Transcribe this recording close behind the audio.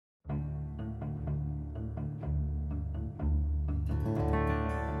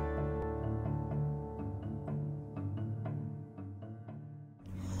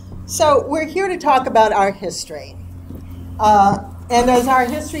So we're here to talk about our history. And as our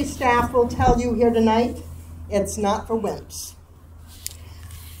history staff will tell you here tonight, it's not for wimps.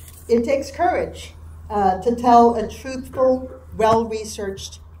 It takes courage to tell a truthful,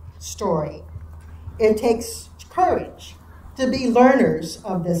 well-researched story. It takes courage to be learners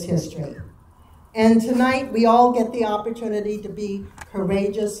of this history. And tonight, we all get the opportunity to be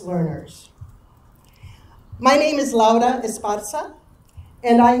courageous learners. My name is Laura Esparza,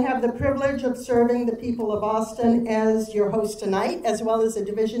 and I have the privilege of serving the people of Austin as your host tonight, as well as a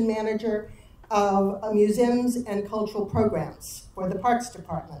division manager of museums and cultural programs for the Parks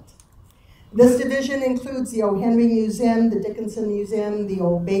Department. This division includes the O. Henry Museum, the Dickinson Museum, the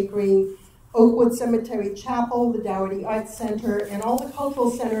Old Bakery, Oakwood Cemetery Chapel, the Dougherty Arts Center, and all the cultural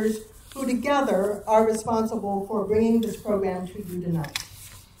centers who together are responsible for bringing this program to you tonight.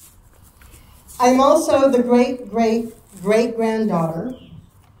 I'm also the great-great-great-granddaughter,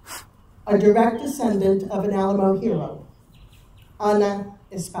 a direct descendant of an Alamo hero, Laura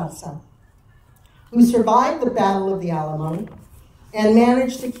Esparza, who survived the Battle of the Alamo and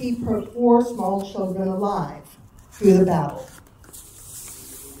managed to keep her 4 small children alive through the battle.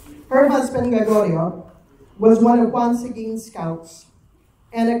 Her husband, Gregorio, was one of Juan Seguin's scouts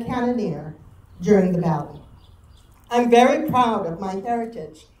and a cannoneer during the battle. I'm very proud of my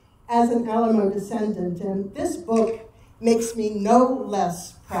heritage as an Alamo descendant, and this book makes me no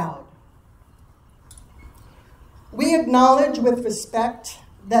less proud. We acknowledge with respect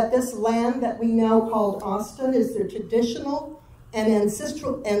that this land that we now call Austin is the traditional and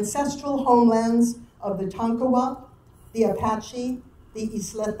ancestral homelands of the Tonkawa, the Apache, the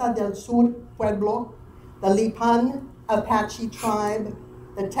Isleta del Sur Pueblo, the Lipan Apache tribe,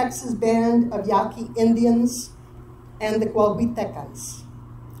 the Texas Band of Yaqui Indians, and the Guaguitecans.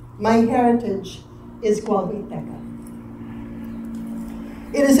 My heritage is Guaguiteca.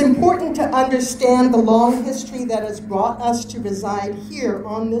 It is important to understand the long history that has brought us to reside here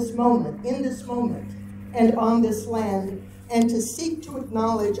on this moment, in this moment, and on this land, and to seek to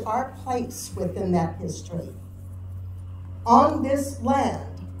acknowledge our place within that history. On this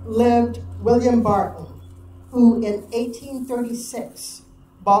land lived William Barton, who in 1836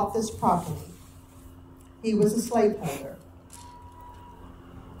 bought this property. He was a slaveholder.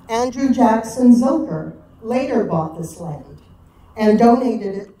 Andrew Jackson Zilker later bought this land and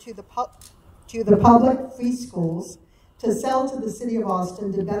donated it to the public free schools to sell to the city of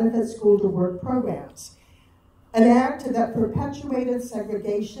Austin to benefit school-to-work programs, an act that perpetuated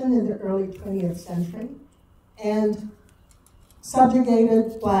segregation in the early 20th century and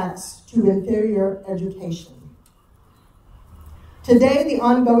subjugated blacks to inferior education. Today, the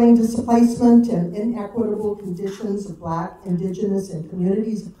ongoing displacement and inequitable conditions of Black, Indigenous, and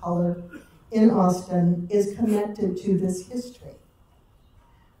communities of color in Austin is connected to this history.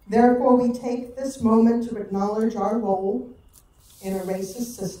 Therefore, we take this moment to acknowledge our role in a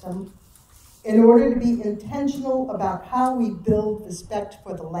racist system in order to be intentional about how we build respect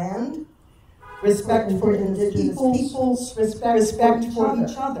for the land, respect for Indigenous peoples, respect for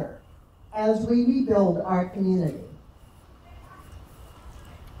each other as we rebuild our community.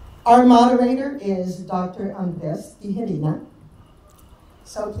 Our moderator is Dr. Andrés Tijerina.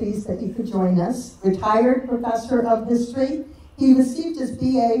 So pleased that you could join us. Retired professor of history. He received his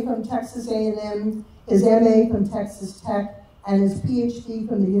BA from Texas A&M, his MA from Texas Tech, and his PhD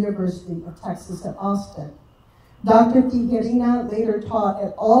from the University of Texas at Austin. Dr. Tijerina later taught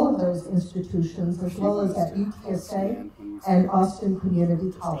at all of those institutions, as well as at UTSA and Austin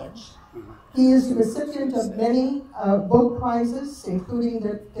Community College. He is the recipient of many book prizes, including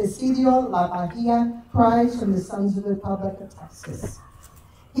the Presidio La Bahia Prize from the Sons of the Republic of Texas.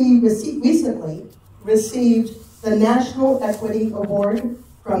 He recently received the National Equity Award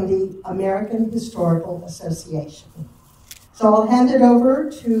from the American Historical Association. So I'll hand it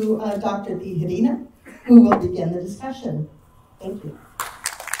over to Dr. Tijerina, who will begin the discussion. Thank you.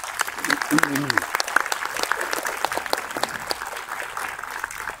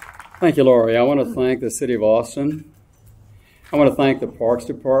 Thank you, Laurie. I want to thank the City of Austin. I want to thank the Parks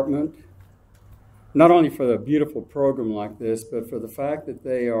Department, not only for the beautiful program like this, but for the fact that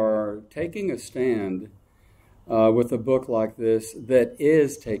they are taking a stand with a book like this that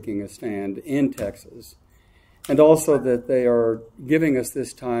is taking a stand in Texas, and also that they are giving us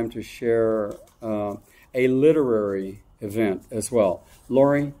this time to share a literary event as well.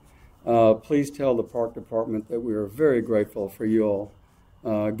 Laurie, please tell the Park Department that we are very grateful for you all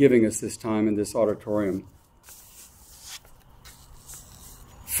giving us this time in this auditorium.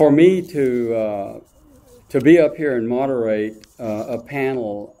 For me to be up here and moderate a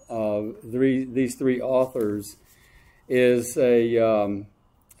panel of these 3 authors is a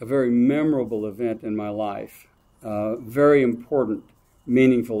a very memorable event in my life, very important,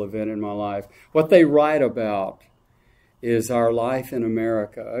 meaningful event in my life. What they write about is our life in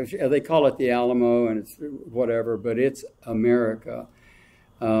America. They call it the Alamo and it's whatever, but it's America.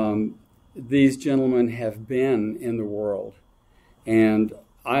 These gentlemen have been in the world, and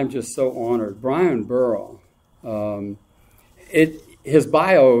I'm just so honored. Bryan Burrough, his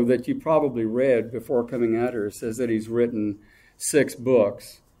bio that you probably read before coming out here says that he's written 6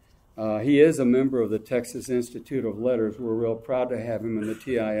 books. He is a member of the Texas Institute of Letters. We're real proud to have him in the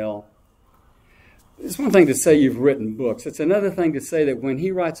TIL. It's one thing to say you've written books. It's another thing to say that when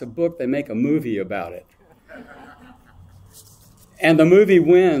he writes a book, they make a movie about it. And the movie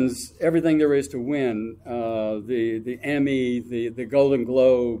wins everything there is to win. The Emmy, the Golden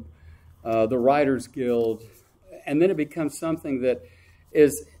Globe, the Writers Guild. And then it becomes something that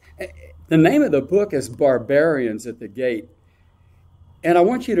is... The name of the book is Barbarians at the Gate. And I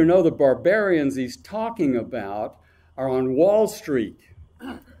want you to know the barbarians he's talking about are on Wall Street.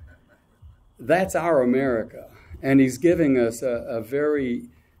 That's our America. And he's giving us a very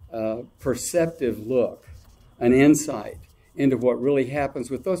perceptive look, an insight into what really happens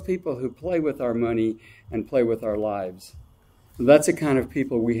with those people who play with our money and play with our lives. And that's the kind of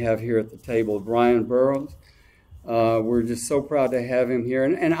people we have here at the table. Bryan Burrough, we're just so proud to have him here.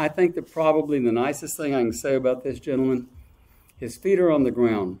 And I think that probably the nicest thing I can say about this gentleman, his feet are on the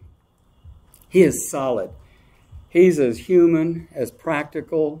ground. He is solid. He's as human, as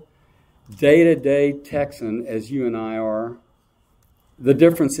practical, day-to-day Texan as you and I are. The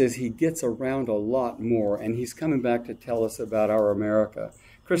difference is he gets around a lot more, and he's coming back to tell us about our America.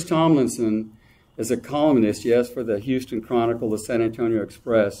 Chris Tomlinson is a columnist, yes, for the Houston Chronicle, the San Antonio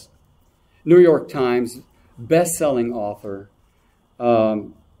Express, New York Times, best-selling author,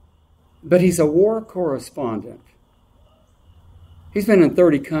 but he's a war correspondent. He's been in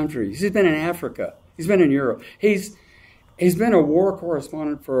 30 countries. He's been in Africa. He's been in Europe. He's been a war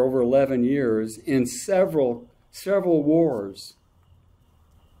correspondent for over 11 years in several wars.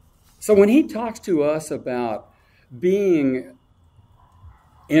 So when he talks to us about being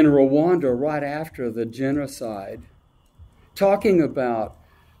in Rwanda right after the genocide, talking about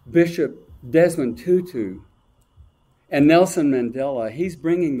Bishop Desmond Tutu and Nelson Mandela, he's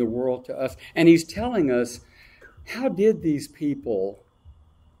bringing the world to us. And he's telling us, how did these people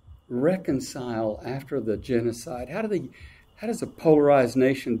reconcile after the genocide? How does a polarized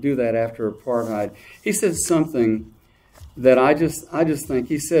nation do that after apartheid? He said something that I just think,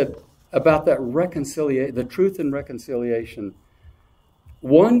 he said about that reconciliation, the truth and reconciliation.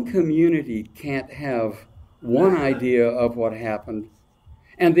 One community can't have one idea of what happened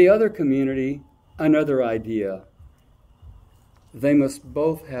and the other community another idea. They must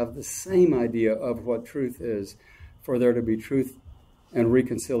both have the same idea of what truth is for there to be truth and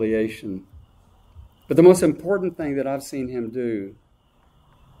reconciliation. But the most important thing that I've seen him do,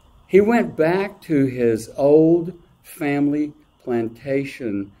 he went back to his old family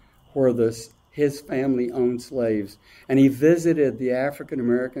plantation where his family owned slaves, and he visited the African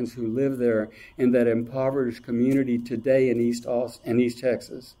Americans who live there in that impoverished community today in East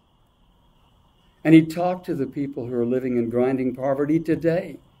Texas. And he talked to the people who are living in grinding poverty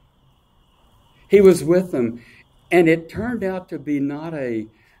today. He was with them, and it turned out to be not a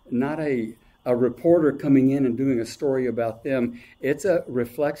reporter coming in and doing a story about them. It's a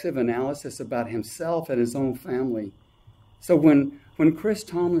reflexive analysis about himself and his own family. So when Chris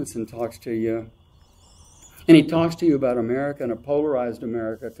Tomlinson talks to you, and he talks to you about America and a polarized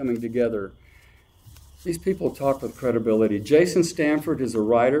America coming together, these people talk with credibility. Jason Stanford is a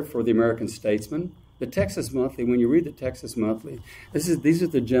writer for the American Statesman. The Texas Monthly, when you read the Texas Monthly, these are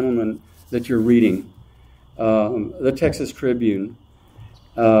the gentlemen that you're reading. The Texas Tribune.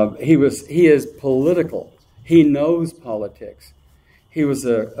 He is political. He knows politics. He was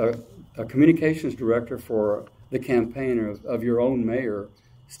a communications director for the campaign of your own mayor,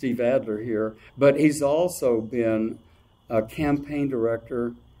 Steve Adler here. But he's also been a campaign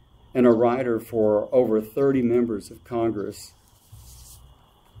director and a writer for over 30 members of Congress.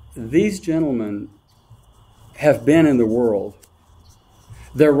 These gentlemen have been in the world.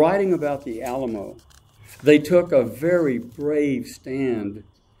 They're writing about the Alamo. They took a very brave stand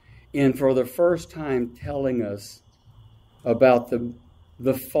in, for the first time, telling us about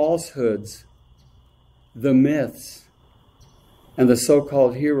the falsehoods, the myths, and the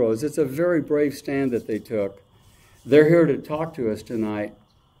so-called heroes. It's a very brave stand that they took. They're here to talk to us tonight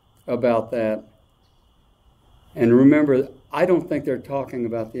about that. And remember, I don't think they're talking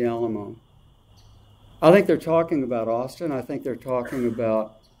about the Alamo. I think they're talking about Austin. I think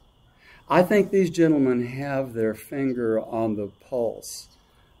these gentlemen have their finger on the pulse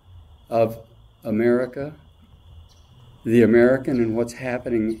of America, the American, and what's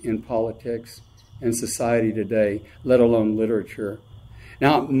happening in politics and society today, let alone literature.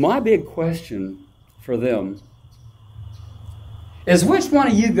 Now, my big question for them is, which one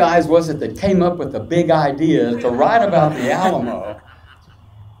of you guys was it that came up with the big idea to write about the Alamo?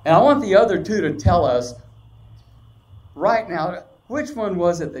 And I want the other two to tell us right now, which one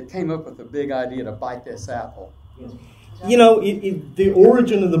was it that came up with the big idea to bite this apple? You know, the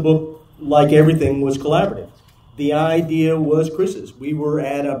origin of the book, like everything, was collaborative. The idea was Chris's. We were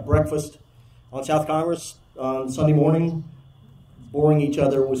at a breakfast on South Congress on Sunday morning, boring each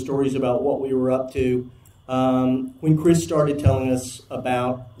other with stories about what we were up to, when Chris started telling us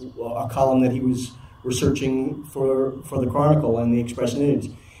about a column that he was researching for the Chronicle and the Express News.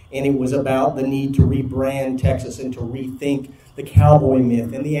 And it was about the need to rebrand Texas and to rethink the cowboy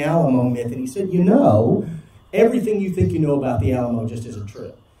myth and the Alamo myth. And he said, you know, everything you think you know about the Alamo just isn't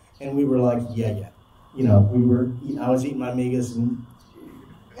true. And we were like, yeah. You know, I was eating my migas and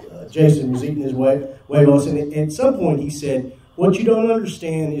Jason was eating his huevos. And at some point he said, what you don't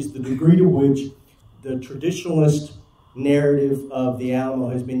understand is the degree to which the traditionalist narrative of the Alamo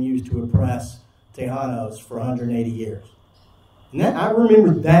has been used to oppress Tejanos for 180 years. And I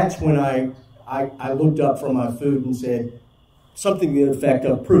remember that's when I looked up from my food and said something to the effect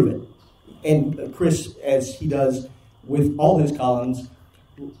of, prove it. And Chris, as he does with all his columns,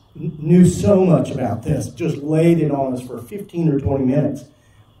 knew so much about this, just laid it on us for 15 or 20 minutes.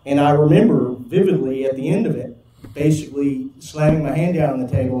 And I remember vividly at the end of it, basically slamming my hand down on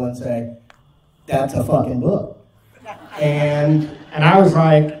the table and saying, that's a fucking book. And I was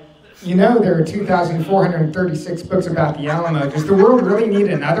like, you know, there are 2,436 books about the Alamo. Does the world really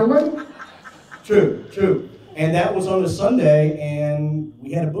need another one? True. And that was on a Sunday, and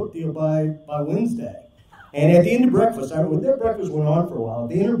we had a book deal by Wednesday. And at the end of breakfast, I remember that breakfast went on for a while. At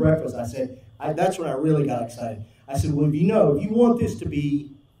the end of breakfast, I said, that's when I really got excited. I said, well, if you want this to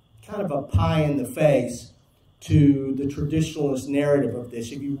be kind of a pie in the face to the traditionalist narrative of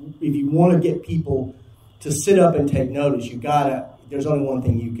this, if you want to get people to sit up and take notice, there's only one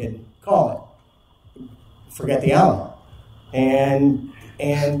thing you can call it. Forget the Alamo. And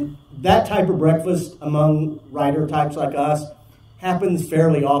that type of breakfast among writer types like us happens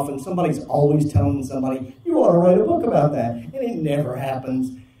fairly often. Somebody's always telling somebody, you ought to write a book about that. And it never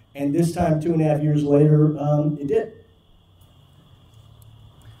happens. And this time, 2.5 years later, it did.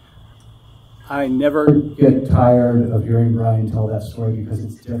 I never get tired of hearing Bryan tell that story because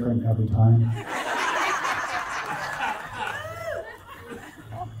it's different every time.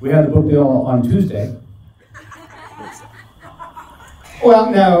 We had the book deal on Tuesday.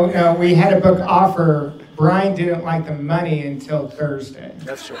 Well, no, we had a book offer. Bryan didn't like the money until Thursday.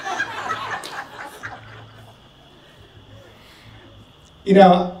 That's true. You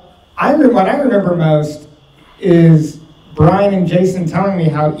know, what I remember most is Bryan and Jason telling me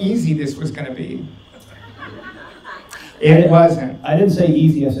how easy this was going to be. It wasn't. I didn't say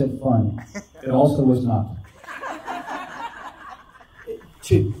easy, I said fun. It also was not.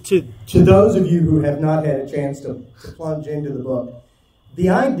 To those of you who have not had a chance to plunge into the book,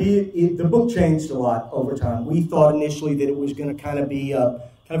 the book changed a lot over time. We thought initially that it was going to kind of be a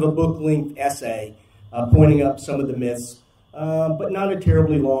book-length essay pointing up some of the myths, but not a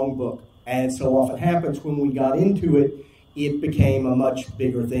terribly long book. As so often happens when we got into it, it became a much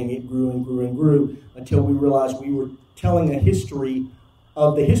bigger thing. It grew and grew and grew until we realized we were telling a history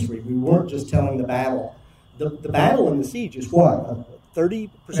of the history. We weren't just telling the battle. The battle and the siege is what? 30%?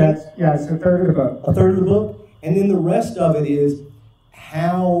 Yeah, it's a third of the book. A third of the book? And then the rest of it is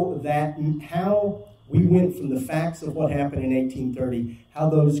how we went from the facts of what happened in 1830, how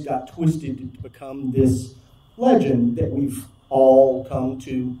those got twisted to become this legend that we've all come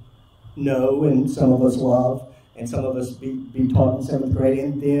to know and some of us love and some of us be taught in 7th grade.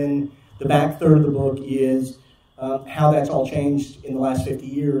 And then the back third of the book is how that's all changed in the last 50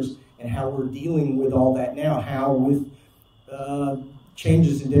 years and how we're dealing with all that now, how with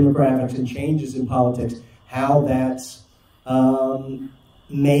changes in demographics and changes in politics, how that's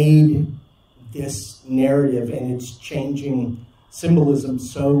made this narrative and its changing symbolism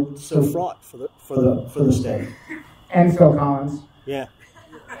so fraught for the state. And Phil Collins. Yeah.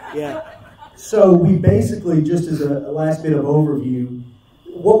 So we basically, just as a last bit of overview,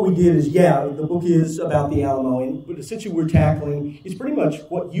 what we did is, the book is about the Alamo, but essentially we're tackling, it's pretty much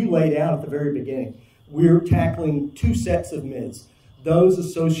what you laid out at the very beginning. We're tackling two sets of myths, those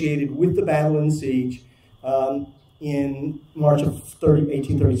associated with the battle and siege in March of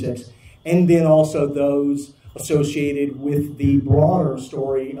 1836, and then also those associated with the broader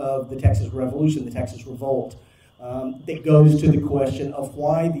story of the Texas Revolution, the Texas Revolt, that goes to the question of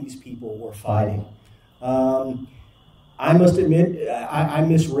why these people were fighting. I must admit, I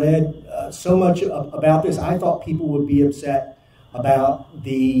misread so much about this. I thought people would be upset about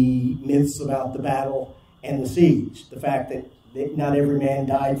the myths about the battle and the siege. The fact that not every man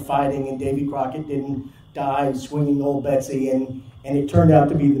died fighting and Davy Crockett didn't die swinging old Betsy, and it turned out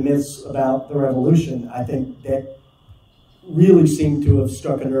to be the myths about the Revolution. I think that really seemed to have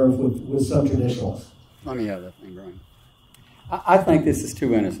struck a nerve with some traditionalists. Let me have that thing, Brian. I think this is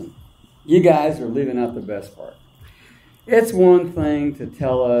too innocent. You guys are leaving out the best part. It's one thing to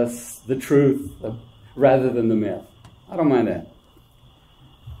tell us the truth rather than the myth. I don't mind that.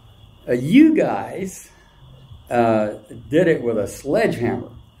 You guys did it with a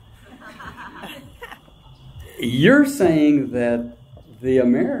sledgehammer. You're saying that the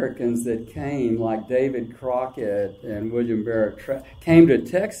Americans that came, like David Crockett and William Barrett, came to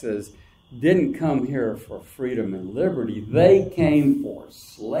Texas, didn't come here for freedom and liberty. They came for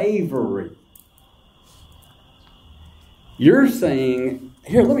slavery. You're saying,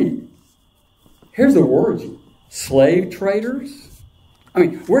 here's the words, slave traders? I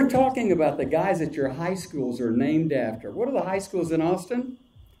mean, we're talking about the guys that your high schools are named after. What are the high schools in Austin?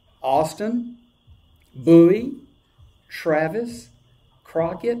 Austin, Bowie, Travis,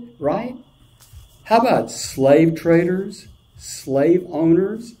 Crockett, right? How about slave traders, slave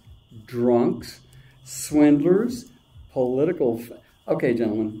owners, drunks, swindlers, political... Okay,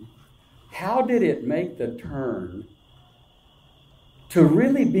 gentlemen, how did it make the turn to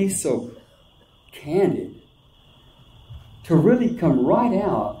really be so candid, to really come right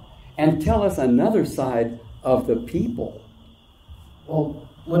out and tell us another side of the people? Well,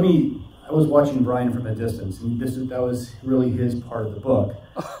 I was watching Bryan from a distance, and that was really his part of the book.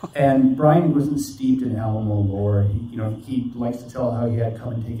 And Bryan wasn't steeped in Alamo lore. He likes to tell how he had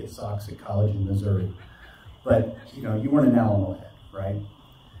come and take his socks at college in Missouri. But, you weren't an Alamo head, right?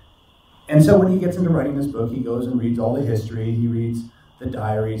 And so when he gets into writing this book, he goes and reads all the history. He reads the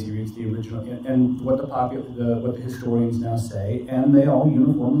diaries, he reads the original, and what the historians now say, and they all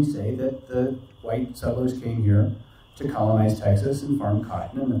uniformly say that the white settlers came here to colonize Texas and farm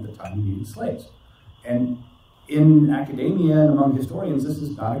cotton, and at the time he needed slaves. And in academia and among historians, this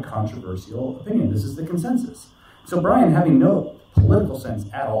is not a controversial opinion. This is the consensus. So Bryan, having no political sense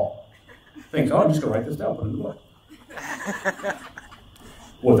at all, thinks, I'm just going to write this down, put it in the book.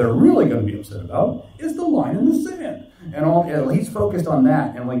 What they're really going to be upset about is the line in the sand. And he's focused on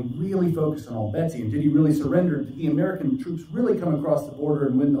that, and really focused on old Betsy. And did he really surrender? Did the American troops really come across the border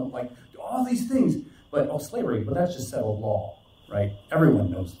and win all these things? But slavery, but that's just settled law, right? Everyone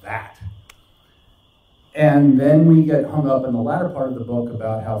knows that. And then we get hung up in the latter part of the book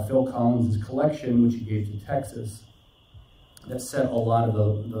about how Phil Collins' collection, which he gave to Texas, that set a lot of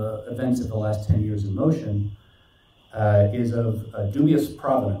the events of the last 10 years in motion, is of dubious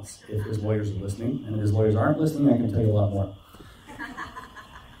provenance, if his lawyers are listening. And if his lawyers aren't listening, I can tell you a lot more.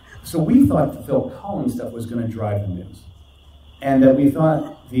 So we thought the Phil Collins stuff was going to drive the news. And that we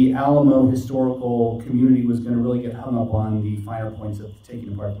thought the Alamo historical community was going to really get hung up on the finer points of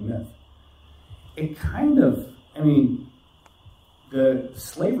taking apart the myth. It kind of, the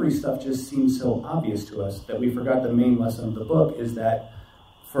slavery stuff just seems so obvious to us that we forgot the main lesson of the book is that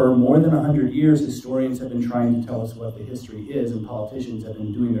for more than 100 years, historians have been trying to tell us what the history is, and politicians have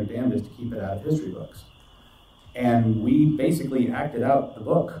been doing their damnedest to keep it out of history books. And we basically acted out the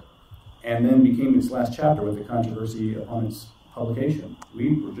book, and then became its last chapter with the controversy upon its publication.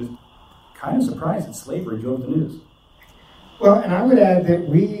 We were just kind of surprised that slavery drove the news. Well, and I would add that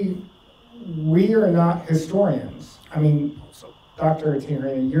we are not historians. Dr.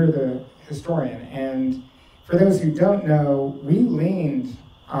 Tijerina, you're the historian, and for those who don't know, we leaned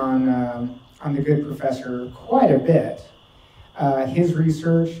on the good professor quite a bit. His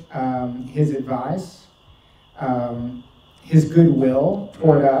research, his advice, his goodwill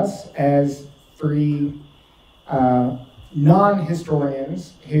toward us as three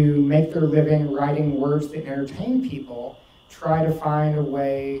non-historians who make their living writing words that entertain people, try to find a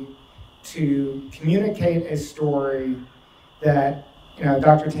way to communicate a story that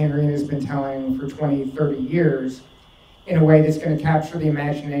Dr. Tijerina has been telling for 20, 30 years in a way that's going to capture the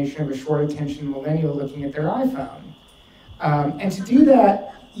imagination of a short attention millennial looking at their iPhone. And to do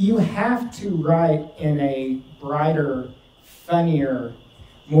that, you have to write in a brighter, funnier,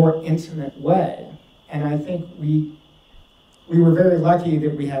 more intimate way. And I think we were very lucky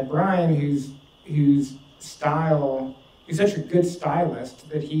that we had Bryan, whose style, he's such a good stylist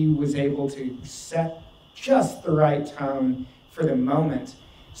that he was able to set just the right tone for the moment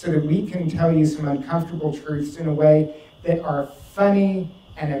so that we can tell you some uncomfortable truths in a way that are funny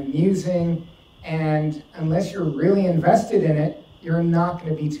and amusing And unless you're really invested in it, you're not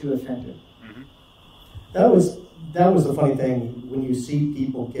going to be too offended. That was the funny thing when you see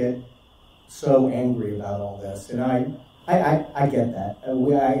people get so angry about all this, and I get that.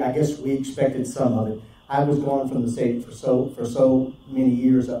 I guess we expected some of it. I was gone from the state for so many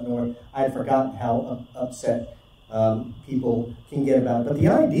years up north. I had forgotten how upset people can get about it. But the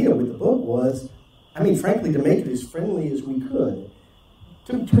idea with the book was, I mean, frankly, to make it as friendly as we could,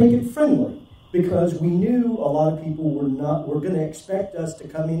 to make it friendly, because we knew a lot of people were going to expect us to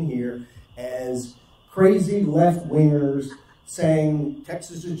come in here as crazy left-wingers saying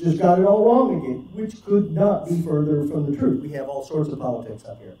Texas has just got it all wrong again, which could not be further from the truth. We have all sorts of politics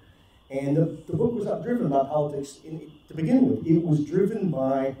up here. And the book was not driven by politics to begin with. It was driven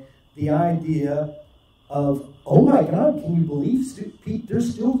by the idea of, oh my God, can you believe they're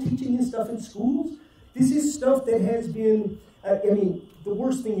still teaching this stuff in schools? This is stuff that has been, I mean, the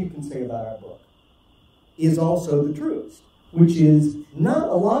worst thing you can say about our book is also the truest, which is not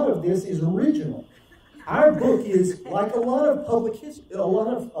a lot of this is original. Our book is like a lot of public history, a lot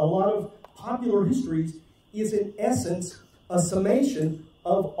of popular histories is in essence a summation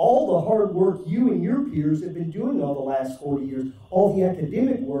of all the hard work you and your peers have been doing all the last 40 years, all the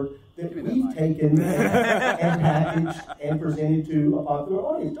academic work that we've taken and packaged and presented to a popular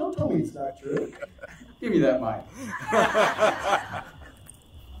audience. Don't tell me it's not true. Give me that mic.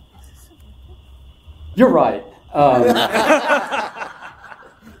 You're right.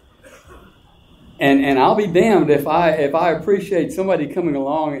 And I'll be damned if I appreciate somebody coming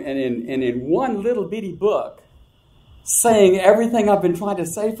along and in one little bitty book saying everything I've been trying to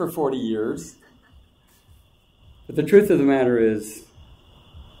say for 40 years. But the truth of the matter is,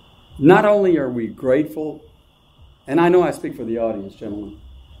 not only are we grateful, and I know I speak for the audience, gentlemen,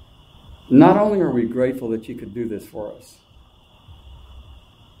 not only are we grateful that you could do this for us,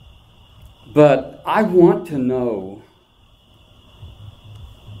 but I want to know,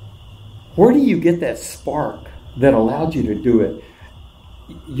 where do you get that spark that allowed you to do it?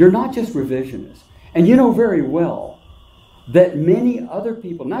 You're not just revisionists. And you know very well that many other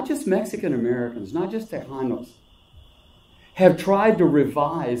people, not just Mexican Americans, not just Tejanos, have tried to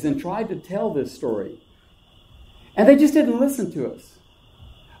revise and tried to tell this story. And they just didn't listen to us.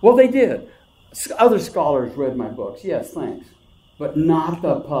 Well, they did. Other scholars read my books. Yes, thanks. But not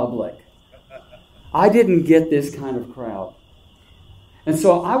the public. I didn't get this kind of crowd. And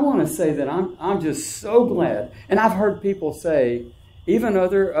so I want to say that I'm just so glad. And I've heard people say, even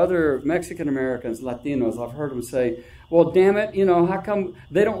other Mexican Americans, Latinos, I've heard them say, well, damn it, you know, how come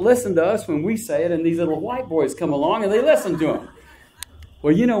they don't listen to us when we say it and these little white boys come along and they listen to them?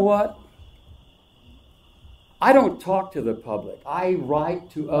 Well, you know what? I don't talk to the public. I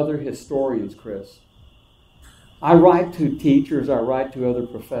write to other historians, Chris. I write to teachers. I write to other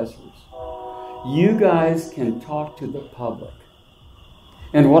professors. You guys can talk to the public.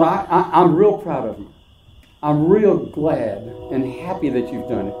 And what I'm real proud of you. I'm real glad and happy that you've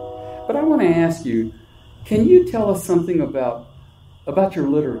done it. But I want to ask you, can you tell us something about your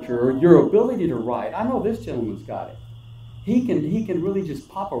literature or your ability to write? I know this gentleman's got it. He can really just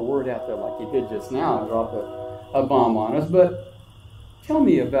pop a word out there like he did just now and drop a bomb on us. But tell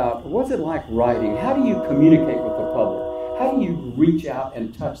me about, what's it like writing? How do you communicate with the public? How do you reach out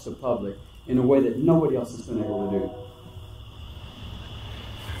and touch the public in a way that nobody else has been able to do?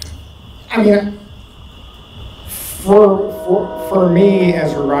 I mean, for me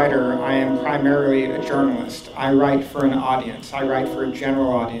as a writer, I am primarily a journalist. I write for an audience. I write for a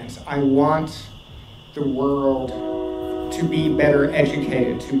general audience. I want the world to be better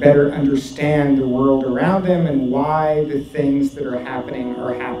educated, to better understand the world around them and why the things that are happening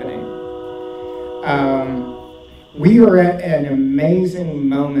are happening. We are at an amazing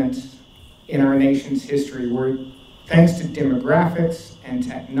moment in our nation's history where, thanks to demographics and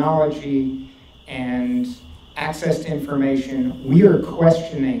technology and access to information, we are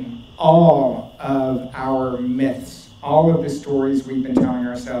questioning all of our myths, all of the stories we've been telling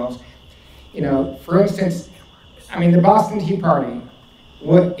ourselves. You know, for instance, I mean, the Boston Tea Party,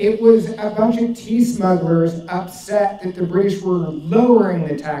 it was a bunch of tea smugglers upset that the British were lowering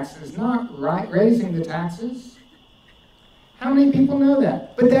the taxes, not raising the taxes. How many people know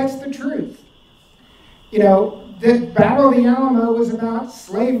that? But that's the truth. You know, the Battle of the Alamo was about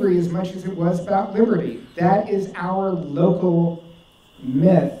slavery as much as it was about liberty. That is our local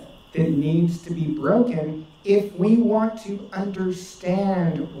myth that needs to be broken if we want to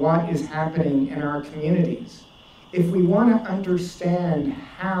understand what is happening in our communities. If we want to understand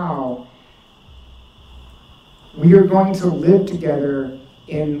how we are going to live together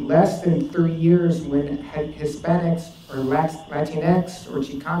in less than 3 years, when Hispanics or Latinx or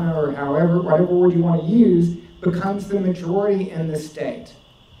Chicano or however, whatever word you want to use, becomes the majority in the state.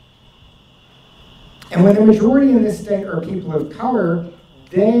 And when the majority in this state are people of color,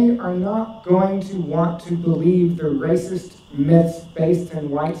 they are not going to want to believe the racist myths based in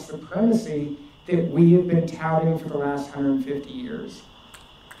white supremacy that we have been touting for the last 150 years.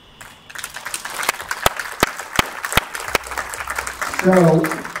 So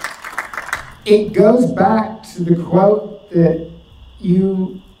it goes back to the quote that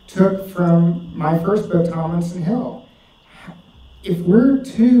you took from my first book, Tomlinson Hill. If we're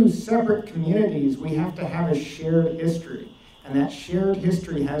two separate communities, we have to have a shared history. And that shared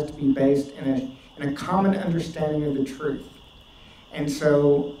history has to be based in a common understanding of the truth. And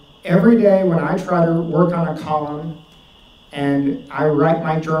so every day when I try to work on a column and I write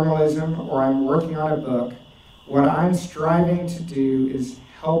my journalism or I'm working on a book, what I'm striving to do is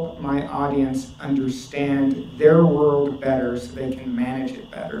help my audience understand their world better so they can manage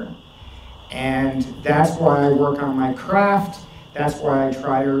it better. And that's why I work on my craft. That's why I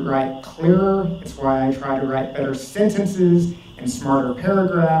try to write clearer. It's why I try to write better sentences and smarter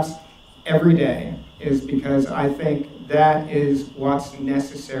paragraphs every day, is because I think that is what's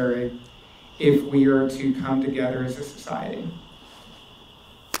necessary if we are to come together as a society.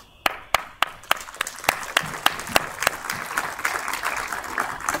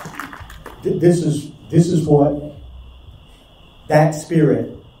 This is what, that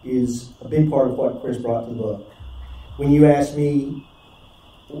spirit is a big part of what Chris brought to the book. When you ask me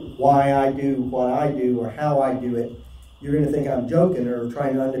why I do what I do or how I do it, you're going to think I'm joking or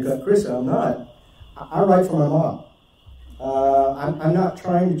trying to undercut Chris. I'm not. I write for my mom. I'm not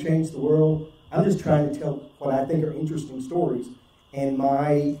trying to change the world. I'm just trying to tell what I think are interesting stories. And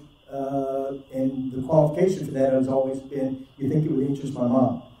my and the qualification for that has always been, you think it would interest my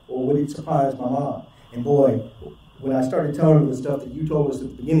mom? Or would it surprise my mom? And boy, when I started telling her the stuff that you told us at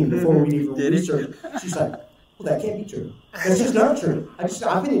the beginning before we even researched, she's like, well, that can't be true. That's just not true.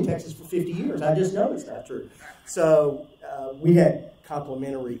 I've been in Texas for 50 years. I just know it's not true. So we had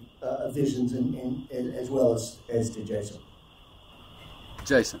complementary visions and as well as did Jason.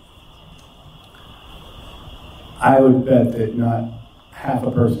 Jason. I would bet that not half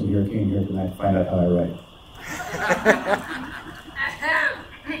a person here came here tonight to find out how I write.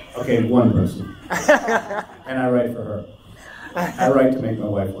 Okay, one person. And I write for her. I write to make my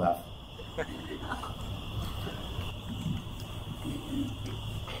wife laugh.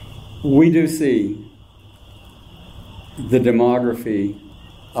 We do see the demography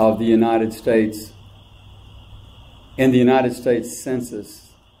of the United States in the United States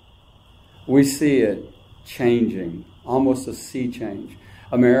Census. We see it changing, almost a sea change.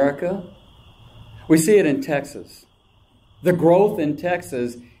 America, we see it in Texas. The growth in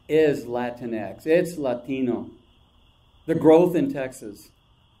Texas is Latinx. It's Latino. The growth in Texas.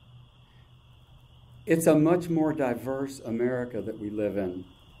 It's a much more diverse America that we live in.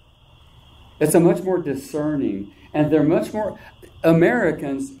 It's a much more discerning, and there are much more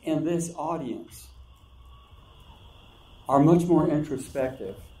Americans in this audience are much more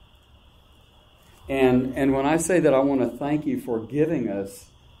introspective. And when I say that, I want to thank you for giving us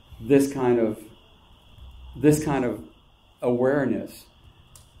this kind of awareness.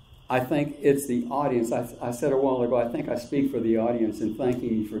 I think it's the audience. I said a while ago, I think I speak for the audience in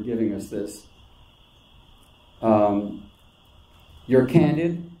thanking you for giving us this. You're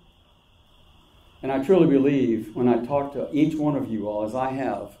candid. And I truly believe when I talk to each one of you all, as I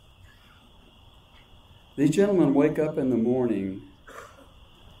have, these gentlemen wake up in the morning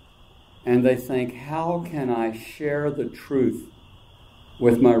and they think, how can I share the truth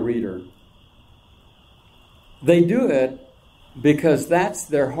with my reader? They do it because that's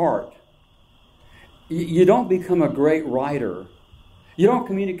their heart. You don't become a great writer. You don't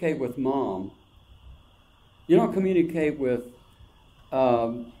communicate with mom. You don't communicate with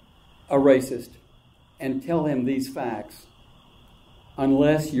a racist and tell him these facts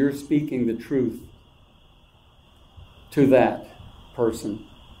unless you're speaking the truth to that person.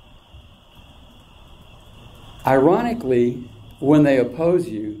 Ironically, when they oppose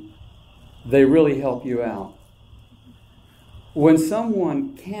you, they really help you out. When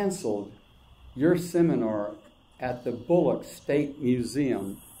someone canceled your seminar at the Bullock State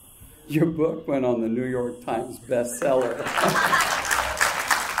Museum, your book went on the New York Times bestseller.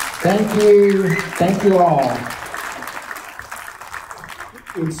 Thank you. Thank you all.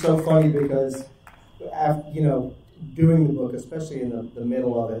 It's so funny because, after, doing the book, especially in the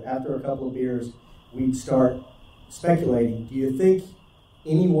middle of it, after a couple of beers, we'd start speculating. Do you think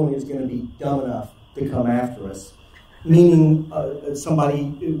anyone is going to be dumb enough to come after us meaning somebody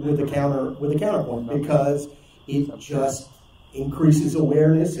with a counterpoint, because it just increases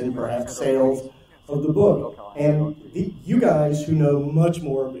awareness and perhaps sales of the book. And you guys who know much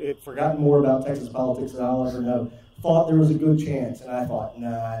more, forgotten more about Texas politics than I'll ever know, thought there was a good chance, and I thought,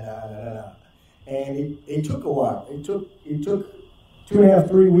 nah. And it took a while. It took 2.5,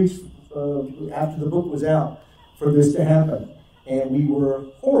 3 weeks after the book was out for this to happen. And we were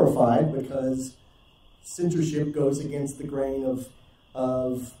horrified because censorship goes against the grain of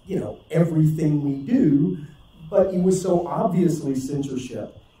everything we do, but it was so obviously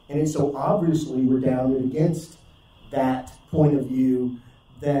censorship, and it so obviously redounded against that point of view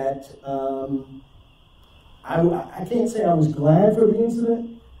that I can't say I was glad for the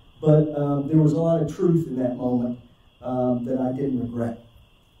incident, but there was a lot of truth in that moment that I didn't regret.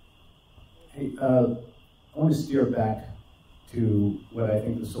 Hey, I want to steer back to what I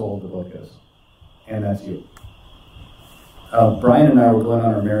think the soul of the book is, and that's you. Bryan and I were going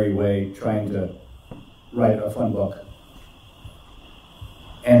on our merry way trying to write a fun book.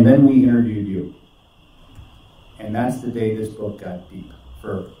 And then we interviewed you. And that's the day this book got deep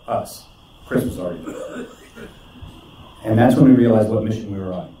for us. Chris was already there. And that's when we realized what mission we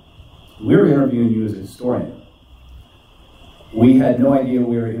were on. We were interviewing you as a historian. We had no idea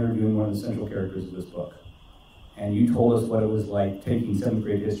we were interviewing one of the central characters of this book. And you told us what it was like taking 7th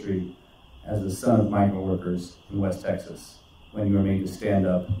grade history as the son of migrant workers in West Texas, when you were made to stand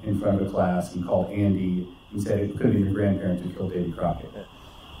up in front of a class and call Andy and said it could have been your grandparents who killed Davy Crockett.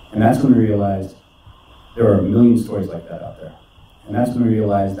 And that's when we realized there are a million stories like that out there. And that's when we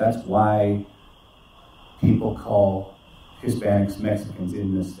realized that's why people call Hispanics Mexicans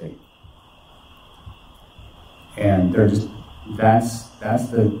in this state. And they're just, that's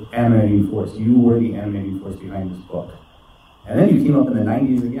the animating force. You were the animating force behind this book. And then you came up in the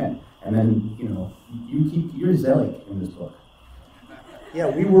 90s again. And then, you're Zelig in this book. Yeah,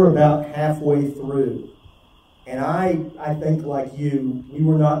 we were about halfway through. And I think, like you, we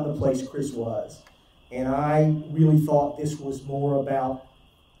were not in the place Chris was. And I really thought this was more about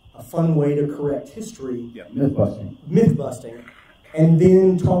a fun way to correct history. Yeah, myth-busting. Myth-busting. And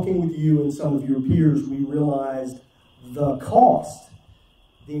then talking with you and some of your peers, we realized the cost,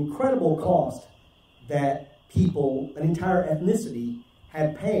 the incredible cost that people, an entire ethnicity,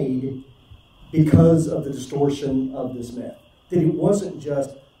 had paid because of the distortion of this myth. That it wasn't just,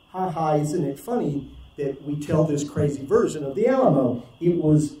 ha, isn't it funny that we tell this crazy version of the Alamo. It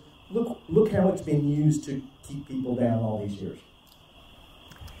was, look how it's been used to keep people down all these years.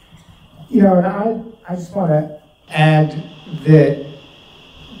 And I just want to add that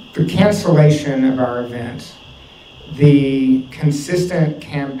the cancellation of our event, the consistent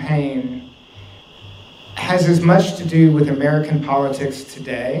campaign, has as much to do with American politics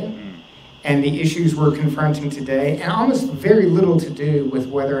today and the issues we're confronting today, and almost very little to do with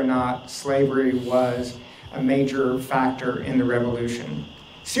whether or not slavery was a major factor in the revolution.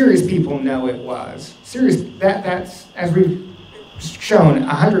 Serious people know it was. That's, as we've shown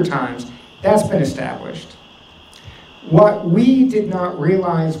 100 times, that's been established. What we did not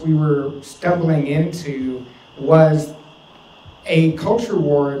realize we were stumbling into was a culture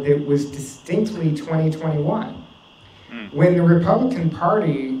war that was distinctly 2021. When the Republican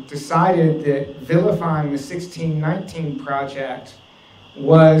Party decided that vilifying the 1619 Project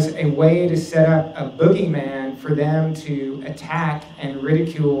was a way to set up a boogeyman for them to attack and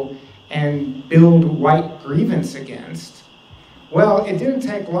ridicule and build white grievance against, well, it didn't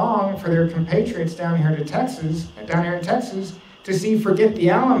take long for their compatriots down here in Texas, to see Forget the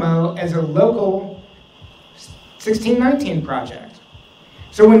Alamo as a local 1619 project.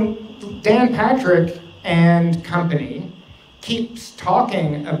 So when Dan Patrick and company keeps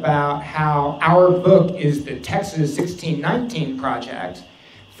talking about how our book is the Texas 1619 Project,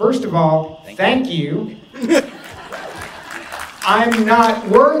 first of all, thank you. I'm not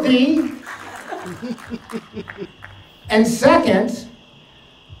worthy. And second,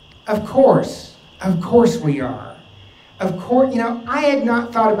 of course we are. Of course, I had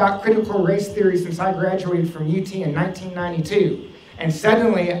not thought about critical race theory since I graduated from UT in 1992. And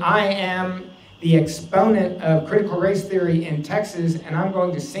suddenly I am the exponent of critical race theory in Texas, and I'm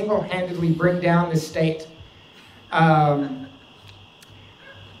going to single-handedly bring down the state.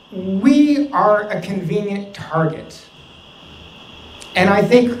 We are a convenient target. And I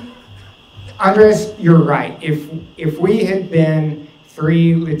think, Andres, you're right. If we had been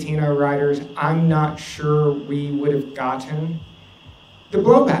 3 Latino writers, I'm not sure we would have gotten the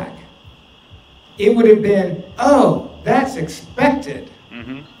blowback. It would have been, oh, that's expected.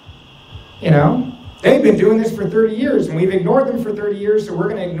 They've been doing this for 30 years, and we've ignored them for 30 years, so we're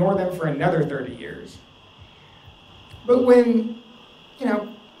going to ignore them for another 30 years. But when,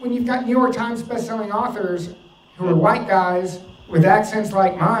 when you've got New York Times bestselling authors who are white guys with accents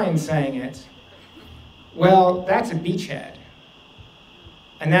like mine saying it, well, that's a beachhead.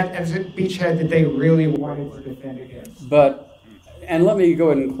 And that's a beachhead that they really wanted to defend against. And let me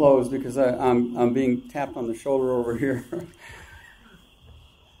go ahead and close because I'm being tapped on the shoulder over here.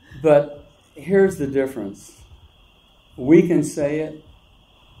 But here's the difference. We can say it,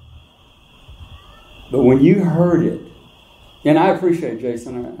 but when you heard it, and I appreciate,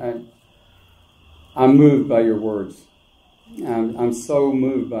 Jason, I'm moved by your words. I'm so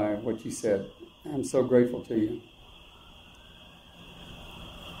moved by what you said. I'm so grateful to you.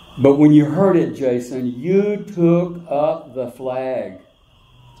 But when you heard it, Jason, you took up the flag.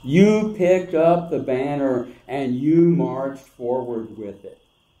 You picked up the banner and you marched forward with it.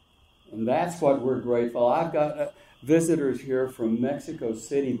 And that's what we're grateful. I've got visitors here from Mexico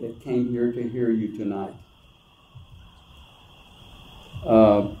City that came here to hear you tonight.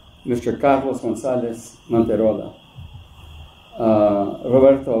 Mr. Carlos Gonzalez Monterola,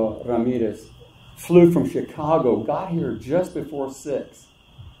 Roberto Ramirez, flew from Chicago, got here just before 6.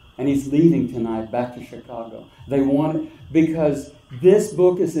 And he's leaving tonight back to Chicago. They want it because this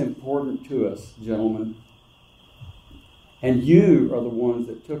book is important to us, gentlemen. And you are the ones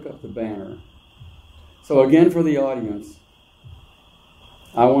that took up the banner. So again, for the audience,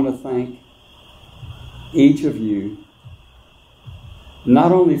 I want to thank each of you,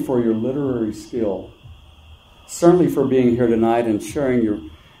 not only for your literary skill, certainly for being here tonight and sharing your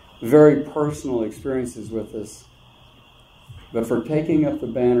very personal experiences with us, but for taking up the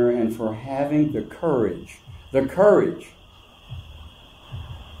banner and for having the courage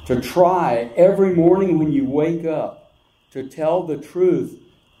to try every morning when you wake up to tell the truth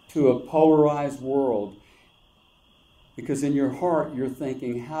to a polarized world. Because in your heart, you're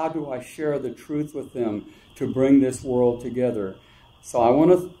thinking, how do I share the truth with them to bring this world together? So I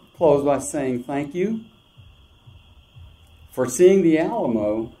want to close by saying thank you for seeing the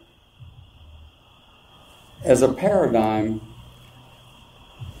Alamo as a paradigm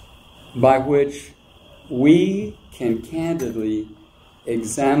by which we can candidly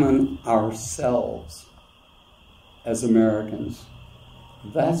examine ourselves as Americans.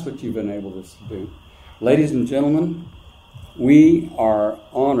 That's what you've enabled us to do. Ladies and gentlemen, we are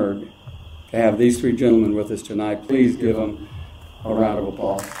honored to have these 3 gentlemen with us tonight. Please give them a round of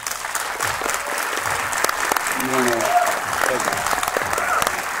applause.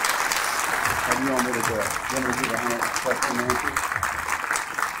 Have you want me to do it? You want me to do the question and answer?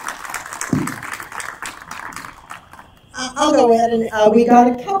 I'll go ahead and we got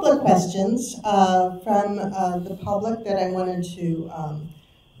a couple of questions from the public that I wanted to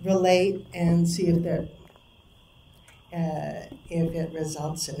relate and see if it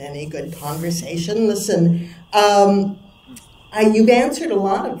results in any good conversation. Listen, you've answered a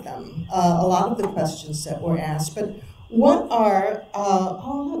lot of them, a lot of the questions that were asked, but what are,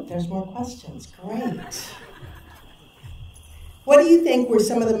 oh look, there's more questions, great. What do you think were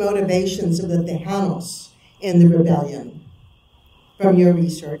some of the motivations of the Tejanos in the rebellion, from your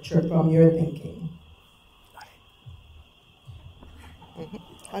research or from your thinking?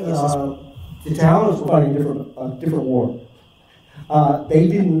 The Tejanos were fighting a different war. They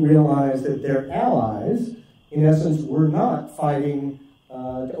didn't realize that their allies, in essence, were not fighting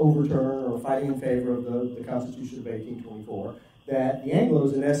to overturn or fighting in favor of the Constitution of 1824, that the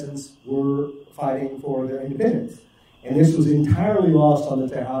Anglos, in essence, were fighting for their independence. And this was entirely lost on the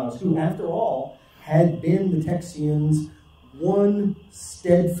Tejanos, who, after all, had been the Texians' one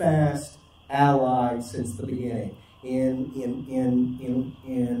steadfast ally since the beginning in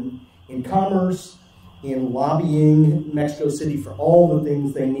commerce, in lobbying Mexico City for all the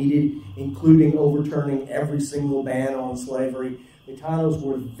things they needed, including overturning every single ban on slavery. The Tejanos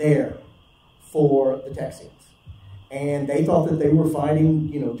were there for the Texians, and they thought that they were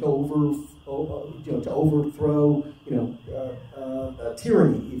fighting, to overthrow,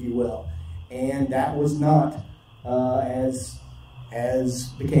 tyranny, if you will. And that was not, as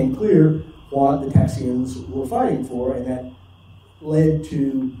became clear, what the Texians were fighting for, and that led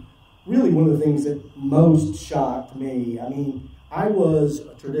to really one of the things that most shocked me. I mean, I was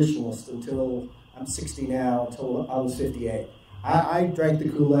a traditionalist until I'm 60 now, until I was 58. I drank the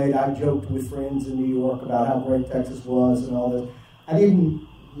Kool-Aid. I joked with friends in New York about how great Texas was and all this. I didn't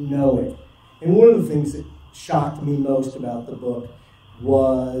know it. And one of the things that shocked me most about the book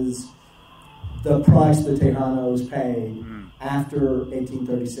was the price the Tejanos paid after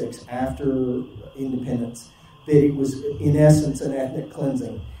 1836, after independence, that it was, in essence, an ethnic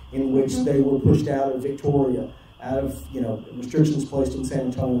cleansing in which they were pushed out of Victoria, out of, restrictions placed in San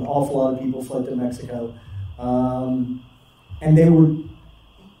Antonio. An awful lot of people fled to Mexico. And they were,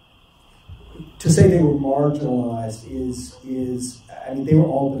 to say they were marginalized is I mean, they were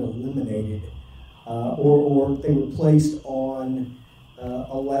all but eliminated, or they were placed on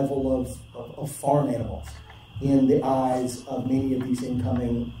a level of farm animals in the eyes of many of these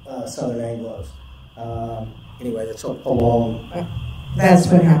incoming Southern Anglos. Anyway, that's a long... That's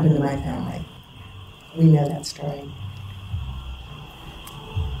what happened to my family. We know that story.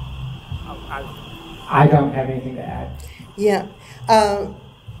 I don't have anything to add. Yeah.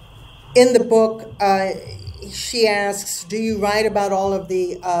 In the book, she asks, do you write about all of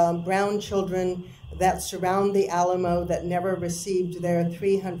the brown children that surround the Alamo that never received their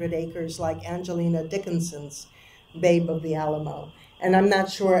 300 acres like Angelina Dickinson's Babe of the Alamo? And I'm not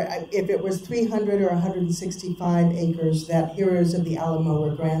sure if it was 300 or 165 acres that Heroes of the Alamo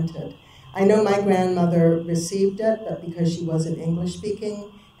were granted. I know my grandmother received it, but because she wasn't English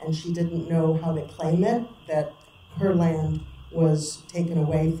speaking and she didn't know how to claim it, that her land was taken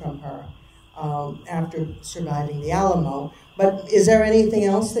away from her after surviving the Alamo. But is there anything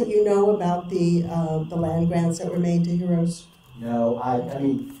else that you know about the land grants that were made to heroes? No, I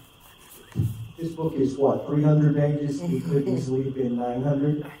mean, this book is what, 300 pages? It could easily have been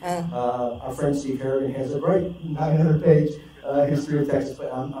 900. Our friend Steve Harrigan has a great 900-page history of Texas,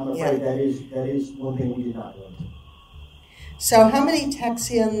 but I'm afraid that is one thing we did not go into. So how many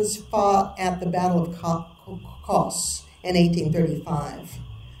Texians fought at the Battle of Cos in 1835,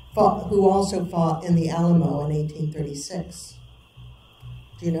 who also fought in the Alamo in 1836?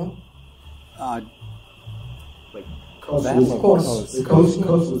 Do you know? Cos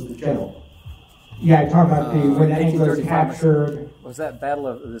was the general. Yeah, I talk about when the Anglos captured. Was that battle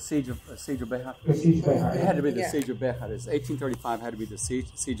of the siege of Bejar? The siege of Bejar. It had to be the siege of Bejar. It's 1835 had to be the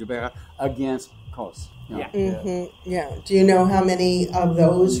siege of Bejar against Cos. Yeah. Yeah. Do you know how many of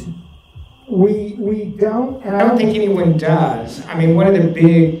those? We don't, and I don't think anyone does. I mean, one of the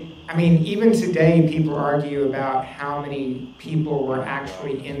big, even today people argue about how many people were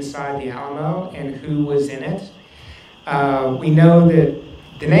actually inside the Alamo and who was in it. We know that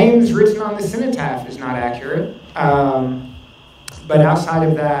the names written on the cenotaph is not accurate, but outside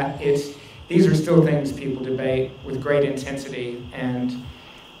of that, these are still things people debate with great intensity, and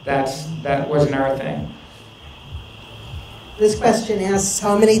that wasn't our thing. This question asks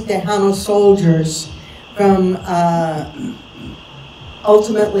how many Tejano soldiers from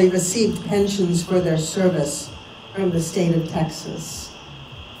ultimately received pensions for their service from the state of Texas.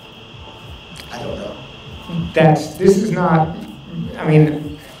 I don't know. This is not,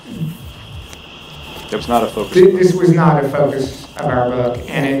 That was not a focus. This was not a focus of our book,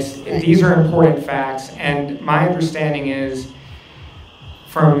 and these are important facts. And my understanding is,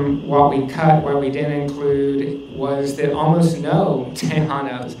 from what we cut, what we didn't include, was that almost no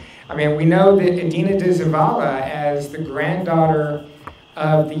Tejanos. We know that Edina de Zavala, as the granddaughter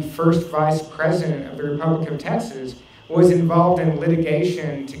of the first vice president of the Republic of Texas, was involved in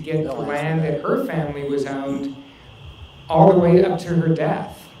litigation to get the land that her family was owned all the way up to her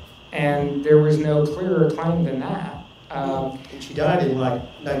death. And there was no clearer claim than that. And she died in in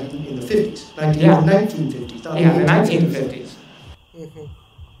the 50s, 1950s. Yeah, the 1950s. Mm-hmm.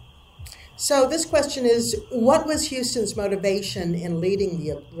 So this question is, what was Houston's motivation in leading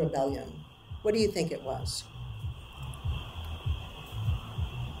the rebellion? What do you think it was?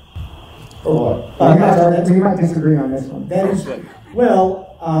 We might disagree on this one. That is,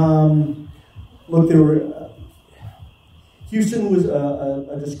 look, Houston was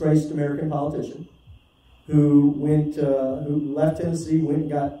a disgraced American politician who left Tennessee, went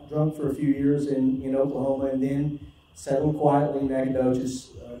and got drunk for a few years in Oklahoma, and then settled quietly in Nacogdoches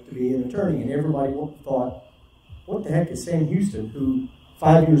to be an attorney. And everybody thought, what the heck is Sam Houston, who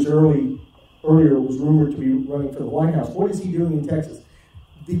 5 years earlier was rumored to be running for the White House? What is he doing in Texas?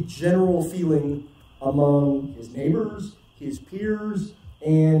 The general feeling among his neighbors, his peers,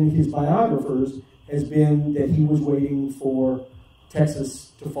 and his biographers has been that he was waiting for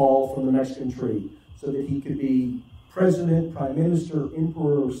Texas to fall from the Mexican tree so that he could be president, prime minister,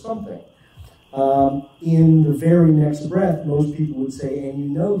 emperor, or something. In the very next breath, most people would say,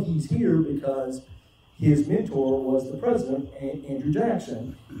 and he's here because his mentor was the president, Andrew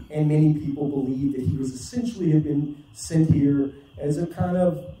Jackson, and many people believe that he was essentially had been sent here as a kind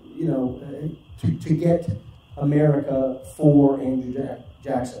of, to get America for Andrew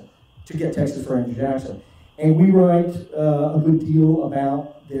Jackson, to get Texas for Andrew Jackson. And we write a good deal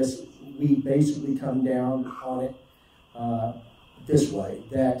about this. We basically come down on it this way,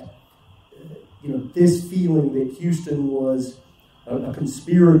 that, this feeling that Houston was a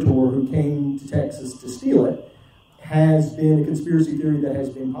conspirator who came to Texas to steal it has been a conspiracy theory that has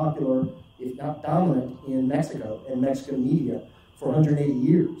been popular if not dominant, in Mexico and Mexican media for 180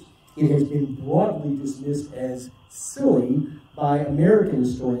 years. It has been broadly dismissed as silly by American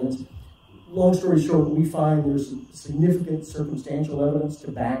historians. Long story short, we find there's significant circumstantial evidence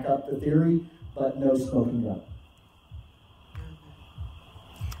to back up the theory, but no smoking gun.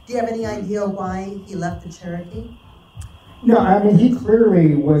 Do you have any idea why he left the Cherokee? No, I mean, he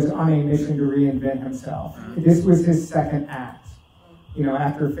clearly was on a mission to reinvent himself. This was his second act. You know,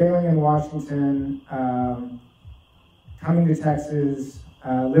 after failing in Washington, coming to Texas,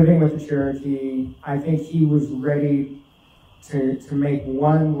 living with the Cherokee, I think he was ready to make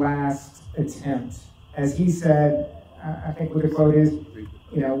one last attempt. As he said, I think what the quote is,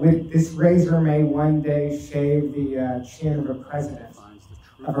 you know, with this razor may one day shave the chin of a president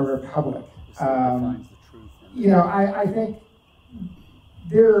of a republic. You know, I think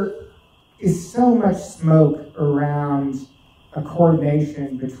there is so much smoke around a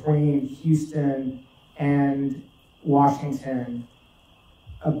coordination between Houston and Washington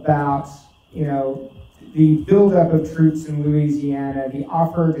about, you know, the buildup of troops in Louisiana, the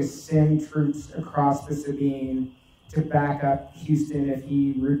offer to send troops across the Sabine to back up Houston if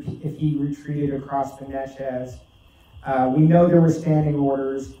he retreated across the Neches. We know there were standing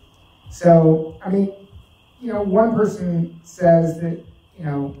orders. So, I mean, you know, one person says that, you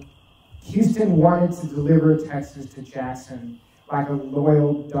know, Houston wanted to deliver Texas to Jackson like a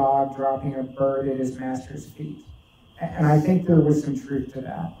loyal dog dropping a bird at his master's feet. And I think there was some truth to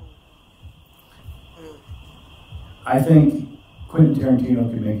that. I think Quentin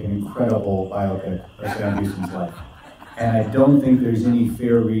Tarantino could make an incredible biopic of Sam Houston's life. And I don't think there's any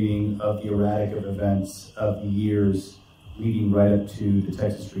fair reading of the erratic of events of the years leading right up to the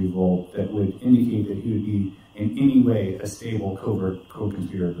Texas Revolt that would indicate that he would be in any way a stable, covert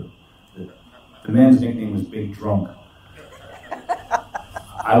co-conspirator. The man's nickname was Big Drunk.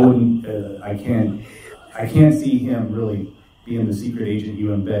 I wouldn't, I can't see him really being the secret agent you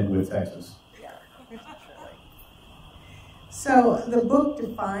embed with Texas. So the book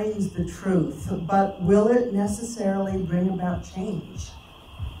defines the truth, but will it necessarily bring about change?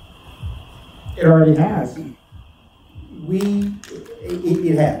 It already has. It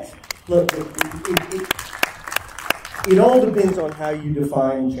has. Look, it all depends on how you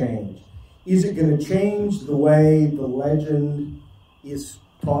define change. Is it going to change the way the legend is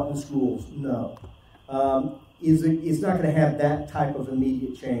taught in schools? No. It's not going to have that type of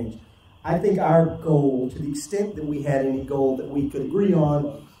immediate change. I think our goal, to the extent that we had any goal that we could agree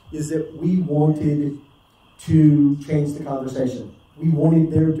on, is that we wanted to change the conversation. We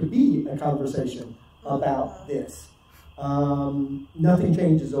wanted there to be a conversation about this. Nothing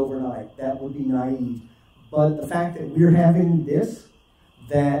changes overnight. That would be naive. But the fact that we're having this,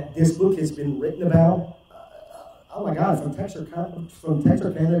 that this book has been written about, oh my God, from Texarkana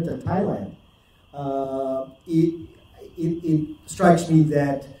to Thailand, it strikes me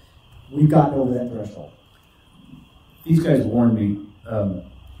that we've gotten over that threshold. These guys warned me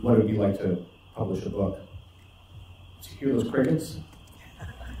what it would be like to publish a book. Did you hear those crickets?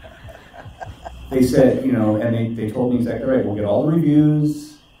 They said, you know, and they told me exactly right, we'll get all the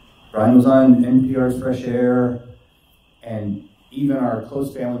reviews. Bryan was on NPR's Fresh Air, and even our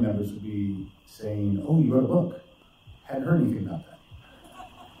close family members would be saying, oh, you wrote a book. Hadn't heard anything about that.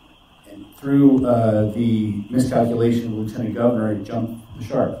 And through the miscalculation of the Lieutenant Governor, it jumped the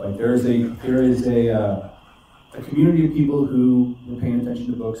shark. Like there is a community of people who were paying attention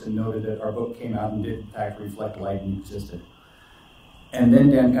to books and noted that our book came out and did in fact reflect light and existed. And then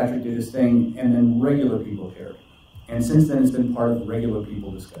Dan Patrick did his thing, and then regular people cared. And since then, it's been part of regular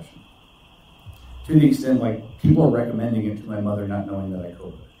people discussion. To the extent, like, people are recommending it to my mother not knowing that I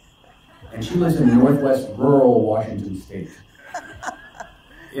co-wrote it. And she lives in northwest rural Washington state.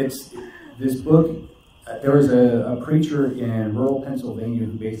 This book, there was a preacher in rural Pennsylvania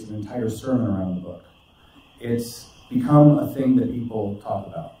who based an entire sermon around the book. It's become a thing that people talk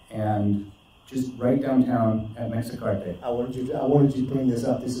about. And just right downtown at Mexicarte. I wanted you to bring this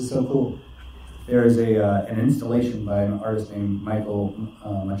up. This is so cool. There is an installation by an artist named Michael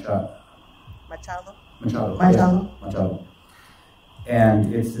Machado.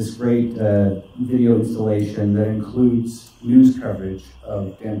 And it's this great video installation that includes news coverage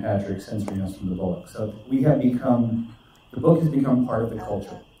of Dan Patrick censoring us from the book. So the book has become part of the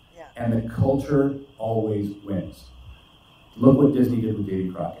culture. And the culture always wins. Look what Disney did with Davy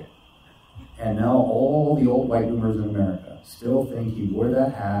Crockett. And now all the old white boomers in America still think he wore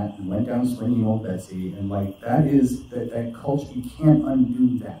that hat and went down swinging old Betsy. And like, that culture, you can't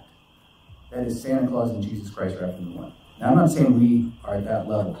undo that. That is Santa Claus and Jesus Christ wrapped in one. Now, I'm not saying we are at that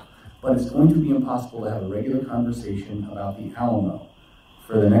level, but it's going to be impossible to have a regular conversation about the Alamo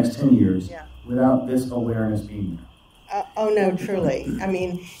for the next 10 years without this awareness being there. Oh no, truly. I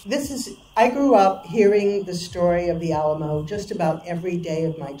mean, I grew up hearing the story of the Alamo just about every day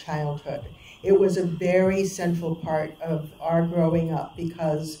of my childhood. It was a very central part of our growing up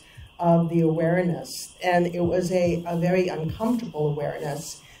because of the awareness. And it was a very uncomfortable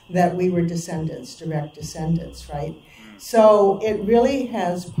awareness that we were descendants, direct descendants, right? So it really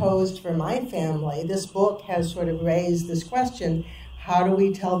has posed for my family, this book has sort of raised this question, how do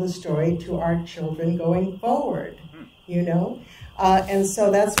we tell the story to our children going forward? You know? And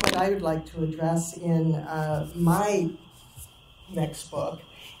so that's what I would like to address in my next book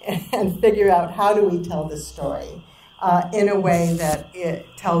and figure out how do we tell this story in a way that it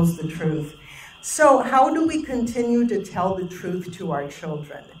tells the truth. So how do we continue to tell the truth to our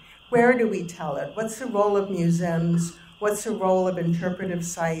children? Where do we tell it? What's the role of museums? What's the role of interpretive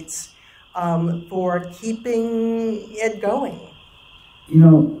sites for keeping it going? You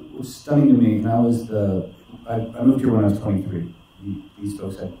know, it was stunning to me, and I moved here when I was 23. These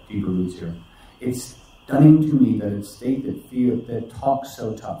folks have deeper roots here. It's stunning to me that a state that talks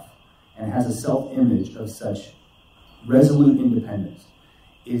so tough and has a self-image of such resolute independence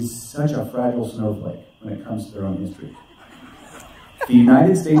is such a fragile snowflake when it comes to their own history. The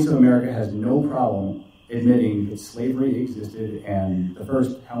United States of America has no problem admitting that slavery existed and the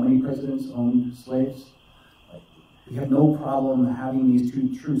first, how many presidents owned slaves? We have no problem having these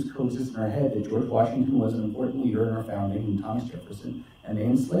two truths coexist in our head, that George Washington was an important leader in our founding, and Thomas Jefferson, and they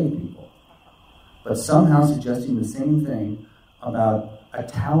enslaved people. But somehow suggesting the same thing about a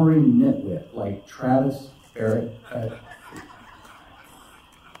towering nitwit like Travis Barrett.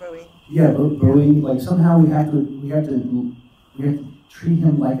 Bowie. Yeah, Bowie. Like somehow we have to treat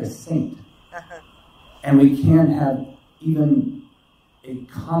him like a saint, and we can't have even a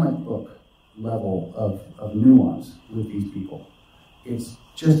comic book level of nuance with these people. It's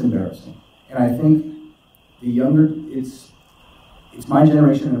just embarrassing. And I think the younger, it's my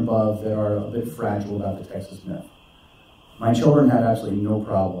generation and above that are a bit fragile about the Texas myth. My children had absolutely no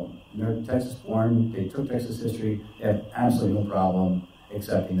problem. They're Texas born, they took Texas history, they had absolutely no problem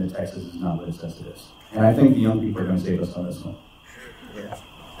accepting that Texas is not what it says it is. And I think the young people are going to save us on this one. Yeah.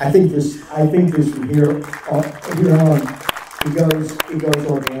 I think this from here on, it goes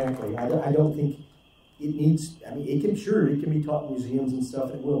organically. I don't think it needs, I mean, it can be taught in museums and stuff,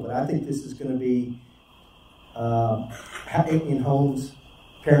 it will, but I think this is going to be in homes,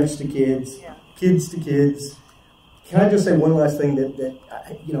 parents to kids, kids to kids. Can I just say one last thing that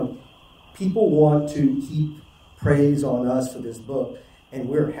you know, people want to heap praise on us for this book, and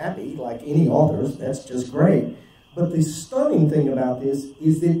we're happy, like any authors, that's just great. But the stunning thing about this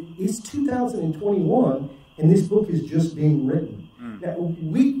is that it's 2021, and this book is just being written. Now,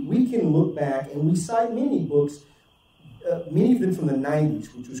 we can look back, and we cite many books, many of them from the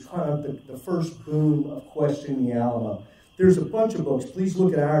 90s, which was kind of the first boom of questioning the Alamo. There's a bunch of books, please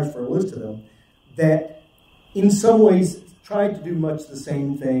look at ours for a list of them, that in some ways tried to do much the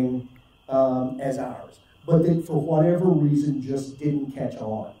same thing as ours, but that for whatever reason just didn't catch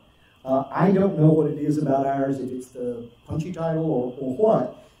on. I don't know what it is about ours, if it's the punchy title or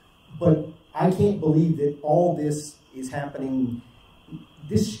what, but I can't believe that all this is happening.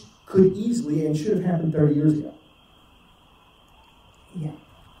 This could easily and should have happened 30 years ago. Yeah.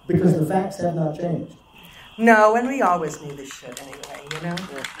 Because the facts have not changed. No, and we always knew this shit anyway, you know?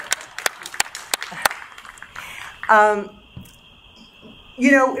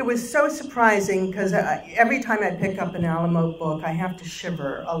 You know, it was so surprising because every time I pick up an Alamo book, I have to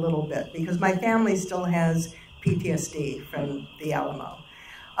shiver a little bit because my family still has PTSD from the Alamo.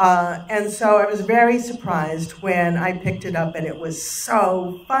 And so I was very surprised when I picked it up and it was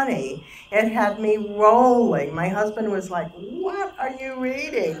so funny. It had me rolling. My husband was like, what are you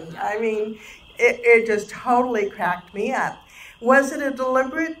reading? I mean, it just totally cracked me up. Was it a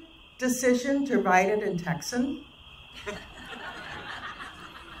deliberate decision to write it in Texan?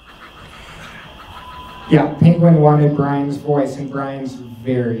 Yeah, Penguin wanted Bryan's voice, and Bryan's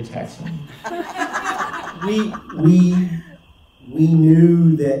very Texan. We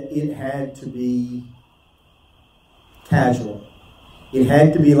knew that it had to be casual. It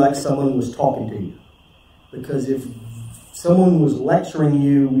had to be like someone was talking to you. Because if someone was lecturing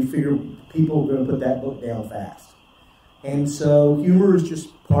you, we figured people were going to put that book down fast. And so humor is just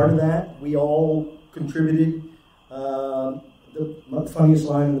part of that. We all contributed. The funniest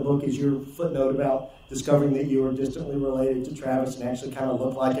line in the book is your footnote about discovering that you were distantly related to Travis and actually kind of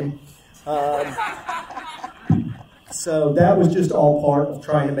looked like him. So that was just all part of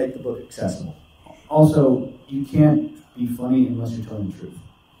trying to make the book accessible. Also, you can't be funny unless you're telling the truth.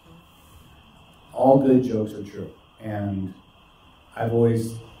 All good jokes are true. And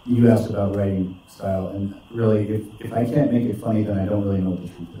you asked about writing style, and really, if I can't make it funny, then I don't really know what the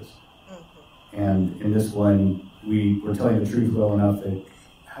truth is. Mm-hmm. And in this one, we're telling the truth well enough that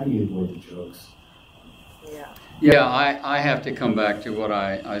how do you avoid the jokes? Yeah, I have to come back to what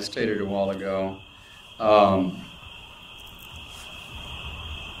I stated a while ago.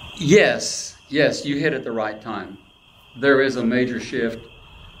 Yes, you hit at the right time. There is a major shift,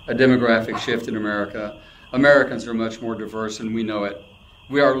 a demographic shift in America. Americans are much more diverse, and we know it.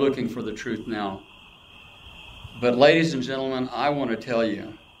 We are looking for the truth now. But ladies and gentlemen, I want to tell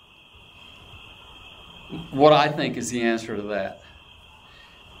you what I think is the answer to that.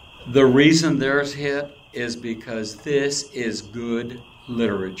 The reason theirs hit is because this is good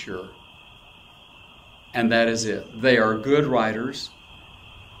literature. And that is it. They are good writers.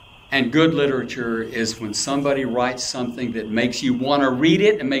 And good literature is when somebody writes something that makes you want to read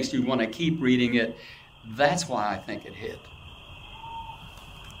it and makes you want to keep reading it. That's why I think it hit.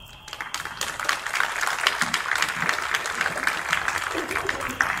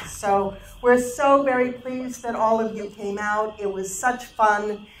 So we're so very pleased that all of you came out. It was such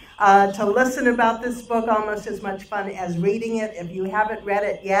fun to listen about this book, almost as much fun as reading it. If you haven't read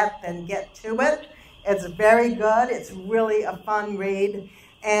it yet, then get to it. It's very good. It's really a fun read.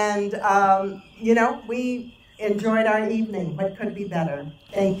 And, we enjoyed our evening. What could be better?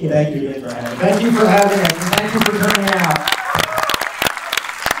 Thank you. Thank you for having us. Thank you for having us, and thank you for turning out.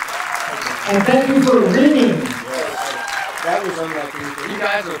 And thank you for reading. That was unlike anything. You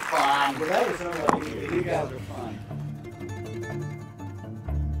guys are fun. Well, that was unlike anything. You guys are fun.